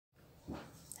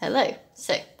Hello,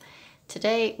 so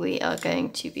today we are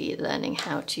going to be learning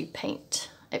how to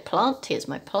paint a plant. Here's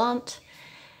my plant,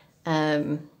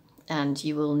 and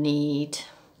you will need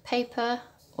paper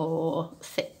or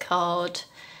thick card,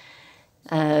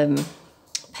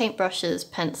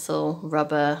 paintbrushes, pencil,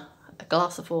 rubber, a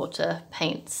glass of water,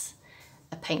 paints,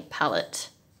 a paint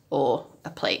palette, or a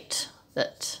plate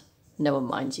that no one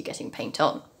minds you getting paint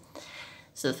on.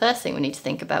 So the first thing we need to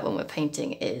think about when we're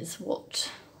painting is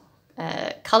what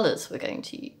colours we're going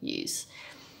to use.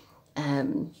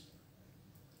 And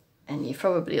you've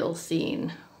probably all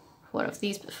seen one of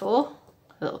these before,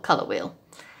 a little colour wheel.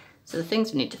 So the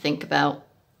things we need to think about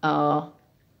are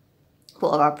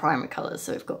what are our primary colours.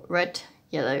 So we've got red,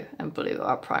 yellow and blue are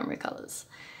our primary colours.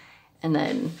 And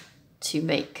then to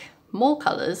make more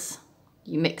colours,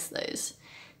 you mix those.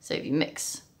 So if you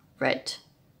mix red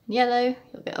and yellow,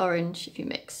 you'll get orange. If you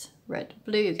mix red and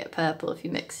blue, you'll get purple. If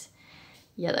you mix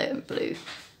yellow and blue,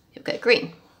 you'll get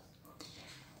green.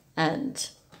 And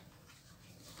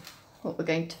what we're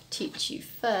going to teach you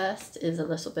first is a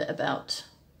little bit about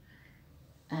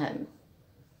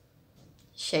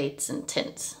shades and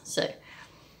tints. So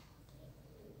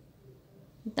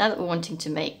now that we're wanting to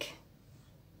make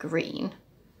green,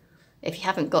 if you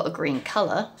haven't got a green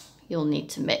colour, you'll need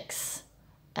to mix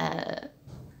a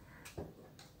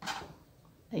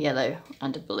yellow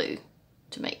and a blue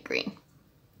to make green.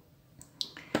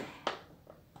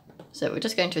 So we're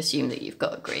just going to assume that you've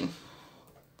got a green.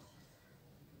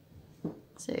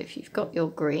 So if you've got your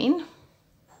green,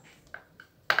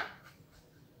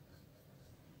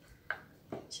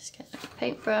 just get a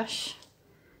paintbrush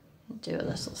and do a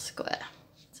little square.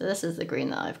 So this is the green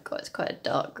that I've got. It's quite a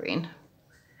dark green.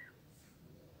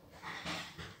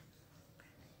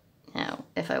 Now,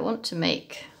 if I want to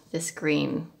make this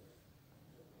green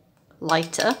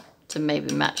lighter to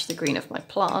maybe match the green of my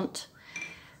plant,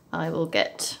 I will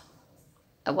get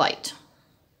a white.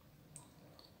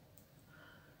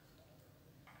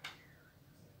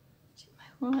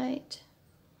 My white.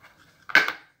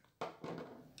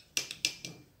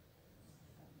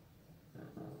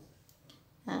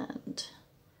 And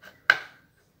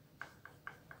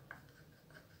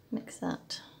mix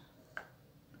that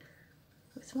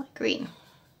with my green.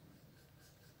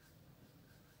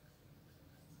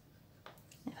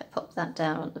 If I pop that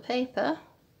down on the paper,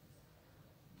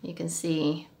 you can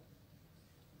see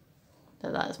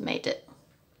that has made it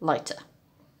lighter.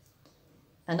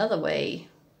 Another way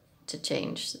to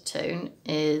change the tone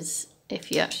is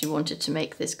if you actually wanted to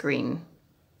make this green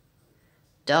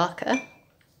darker,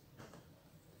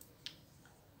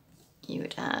 you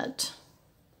would add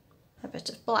a bit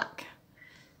of black.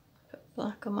 Put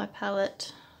black on my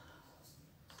palette.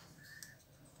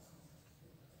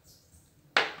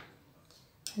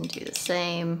 And do the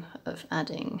same of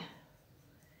adding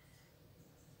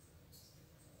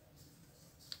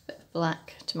a bit of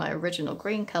black to my original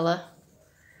green colour.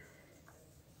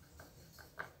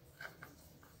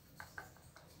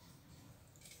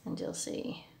 And you'll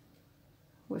see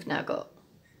we've now got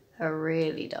a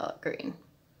really dark green.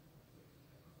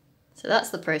 So that's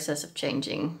the process of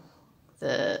changing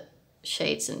the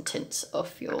shades and tints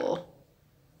of your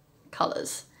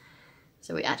colours.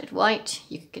 So we added white,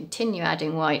 you can continue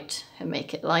adding white and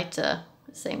make it lighter.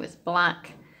 Same with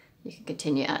black, you can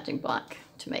continue adding black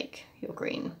to make your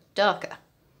green darker.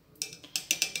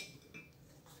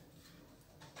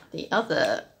 The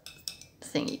other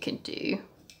thing you can do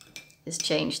is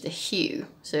change the hue.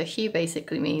 So a hue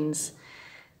basically means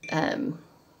a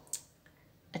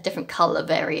different colour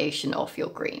variation of your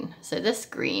green. So this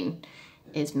green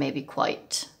is maybe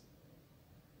quite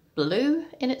blue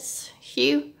in its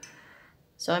hue.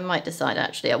 So I might decide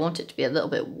actually I want it to be a little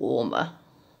bit warmer.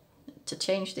 To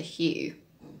change the hue,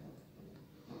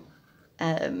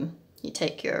 you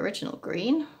take your original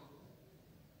green,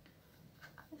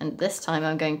 and this time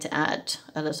I'm going to add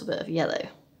a little bit of yellow.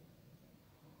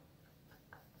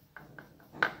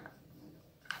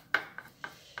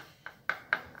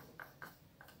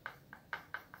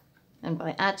 And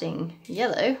by adding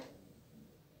yellow,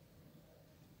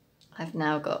 I've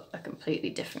now got a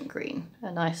completely different green,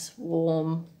 a nice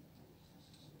warm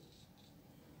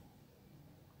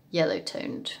yellow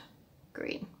toned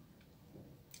green.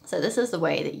 So this is the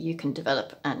way that you can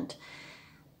develop and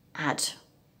add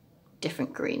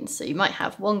different greens. So you might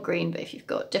have one green, but if you've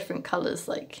got different colours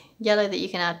like yellow that you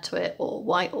can add to it, or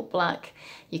white or black,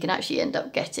 you can actually end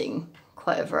up getting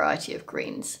quite a variety of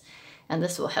greens. And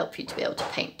this will help you to be able to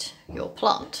paint your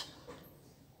plant.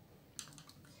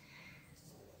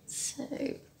 So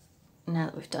now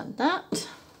that we've done that,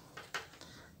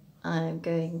 I'm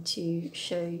going to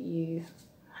show you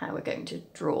how we're going to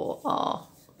draw our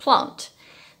plant.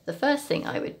 the first thing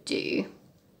I would do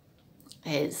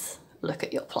is look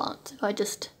at your plant. If I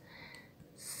just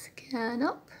scan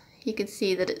up, you can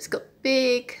see that it's got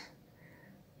big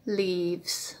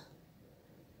leaves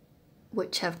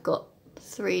which have got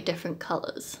 3 different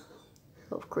colours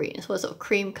of green. It's sort of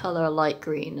cream colour, light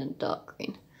green and dark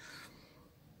green.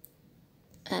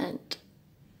 And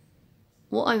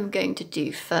what I'm going to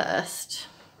do first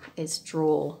is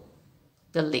draw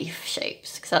the leaf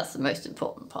shapes, because that's the most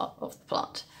important part of the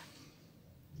plant.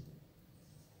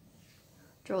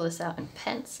 Draw this out in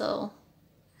pencil.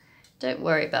 Don't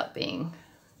worry about being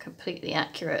completely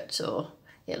accurate or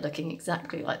it looking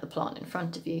exactly like the plant in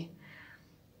front of you.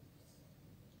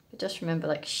 But just remember,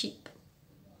 like sheep,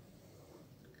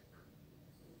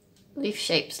 leaf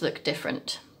shapes look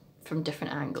different from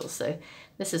different angles. So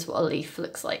this is what a leaf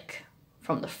looks like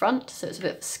from the front. So it's a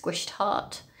bit of a squished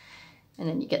heart, and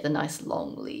then you get the nice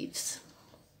long leaves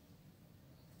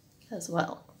as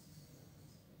well.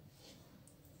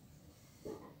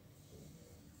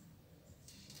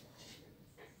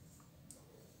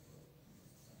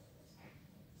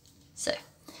 So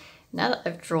now that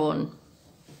I've drawn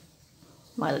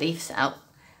my leaves out,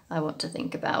 I want to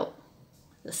think about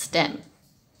the stem.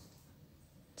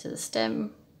 So the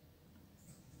stem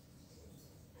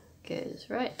goes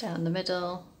right down the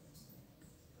middle,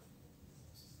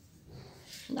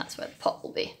 and that's where the pot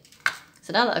will be.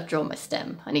 So now that I've drawn my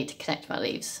stem, I need to connect my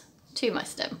leaves to my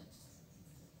stem.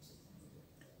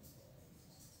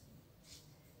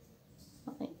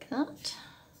 Like that.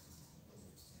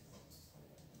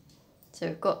 So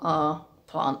we've got our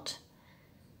plant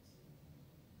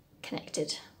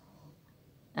connected,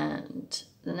 and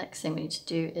the next thing we need to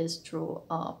do is draw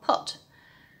our pot.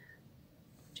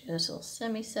 Do a little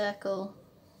semicircle.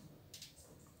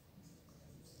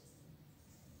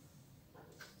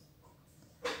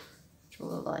 Draw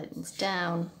the lines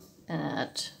down and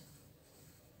add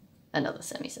another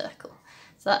semicircle.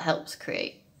 So that helps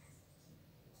create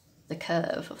the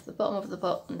curve of the bottom of the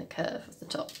pot and the curve of the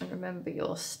top. And remember,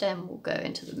 your stem will go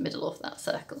into the middle of that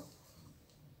circle.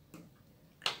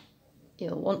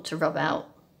 You'll want to rub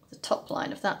out the top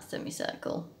line of that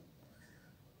semicircle.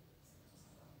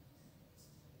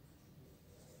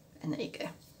 And there you go.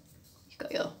 You've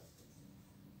got your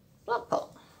plant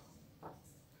pot.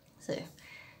 So the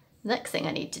next thing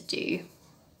I need to do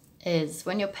is,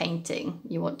 when you're painting,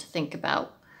 you want to think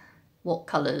about what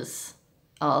colours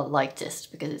are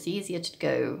lightest, because it's easier to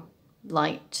go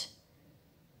light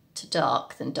to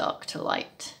dark than dark to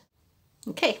light.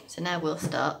 Okay, so now we'll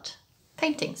start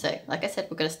painting. So like I said,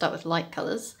 we're going to start with light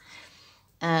colours,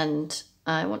 and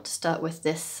I want to start with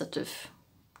this sort of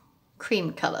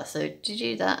cream colour. So to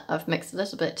do that, I've mixed a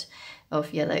little bit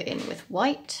of yellow in with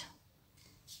white,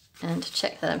 and to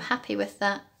check that I'm happy with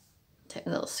that, take a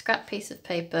little scrap piece of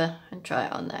paper and try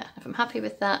it on there. If I'm happy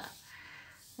with that,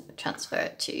 I'll transfer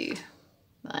it to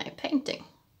my painting.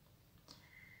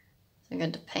 So I'm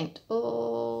going to paint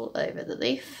all over the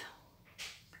leaf.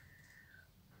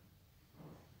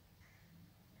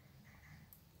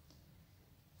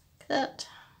 Like that.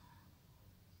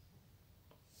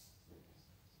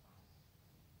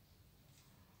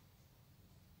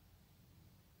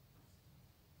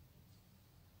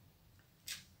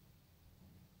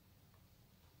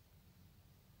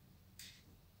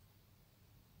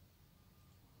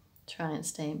 Try and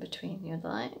stay in between your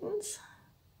lines.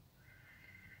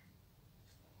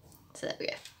 So there we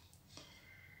go.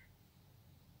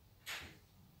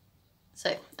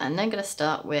 So I'm then going to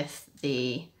start with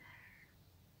the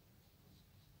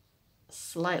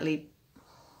slightly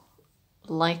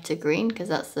lighter green, because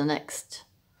that's the next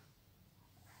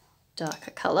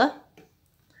darker colour.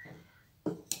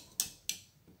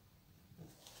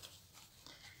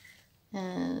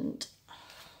 And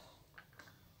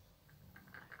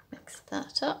mix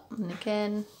that up, and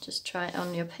again, just try it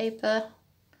on your paper.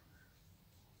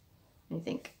 And you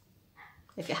think,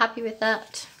 if you're happy with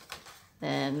that,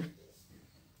 then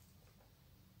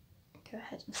go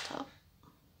ahead and start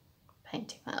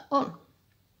painting that on.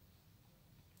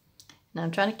 Now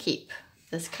I'm trying to keep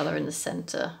this colour in the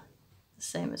centre, the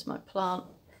same as my plant,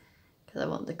 because I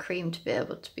want the cream to be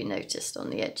able to be noticed on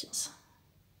the edges.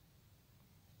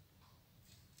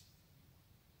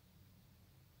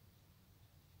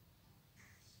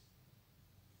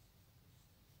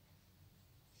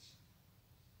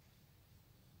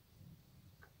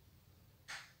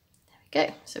 There we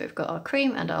go. So we've got our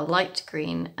cream and our light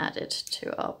green added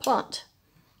to our plant.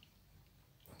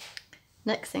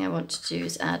 Next thing I want to do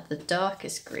is add the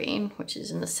darkest green, which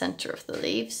is in the centre of the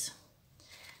leaves.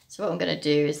 So what I'm going to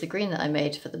do is the green that I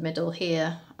made for the middle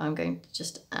here, I'm going to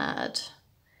just add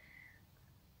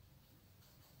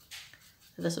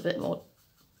a little bit more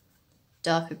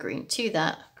darker green to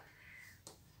that.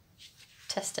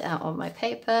 Test it out on my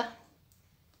paper.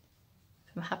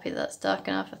 If I'm happy that that's dark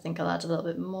enough, I think I'll add a little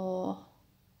bit more.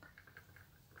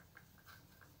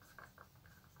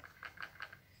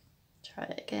 Try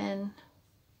it again.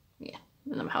 Yeah,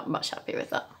 and I'm much happier with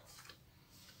that.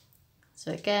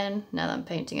 So again, now that I'm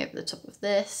painting over the top of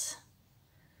this,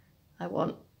 I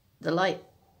want the light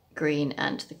green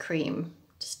and the cream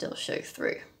to still show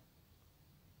through,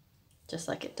 just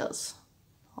like it does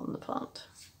on the plant.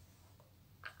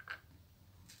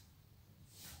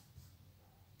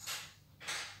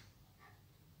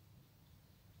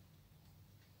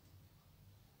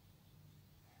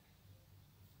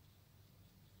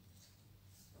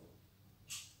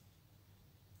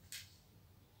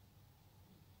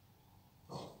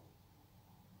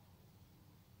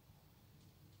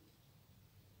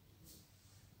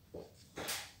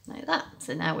 Like that.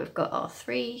 So now we've got our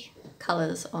 3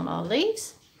 colours on our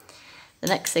leaves. The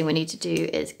next thing we need to do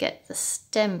is get the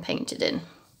stem painted in.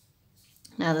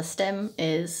 Now the stem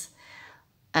is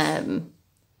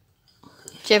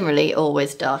generally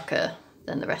always darker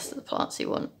than the rest of the plants you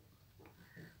want.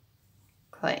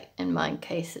 Quite in my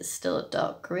case it's still a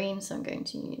dark green, so I'm going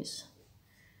to use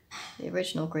the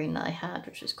original green that I had,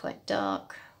 which was quite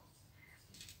dark,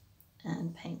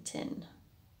 and paint in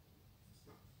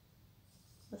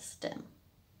the stem.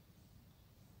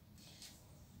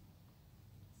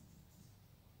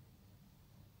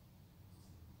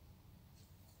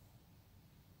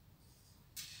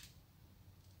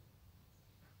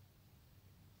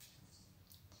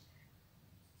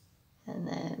 And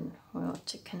then we want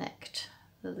to connect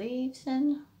the leaves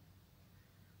in.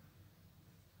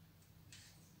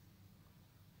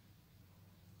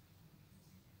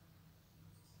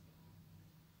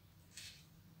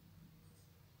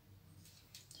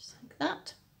 Just like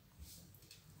that.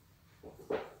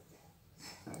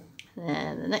 And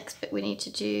then the next bit we need to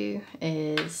do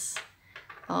is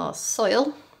our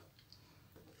soil.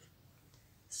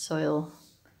 Soil,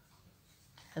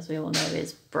 as we all know,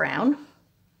 is brown.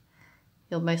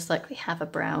 You'll most likely have a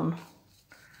brown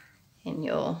in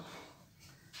your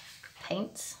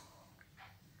paints.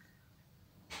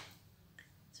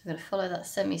 So we're going to follow that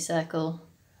semicircle,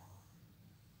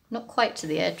 not quite to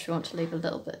the edge, we want to leave a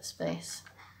little bit of space.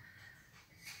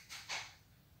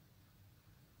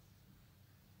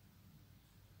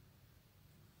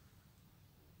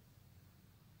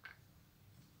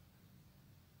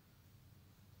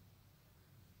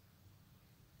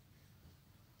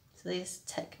 So these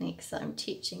techniques that I'm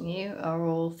teaching you are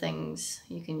all things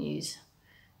you can use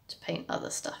to paint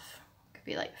other stuff. Could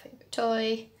be like your favourite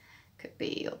toy, could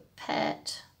be your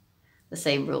pet. The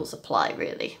same rules apply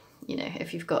really. You know,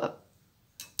 if you've got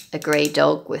a grey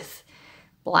dog with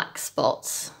black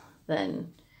spots,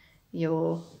 then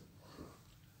you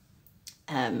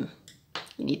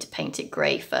need to paint it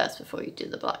grey first before you do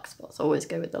the black spots. Always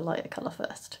go with the lighter colour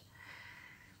first.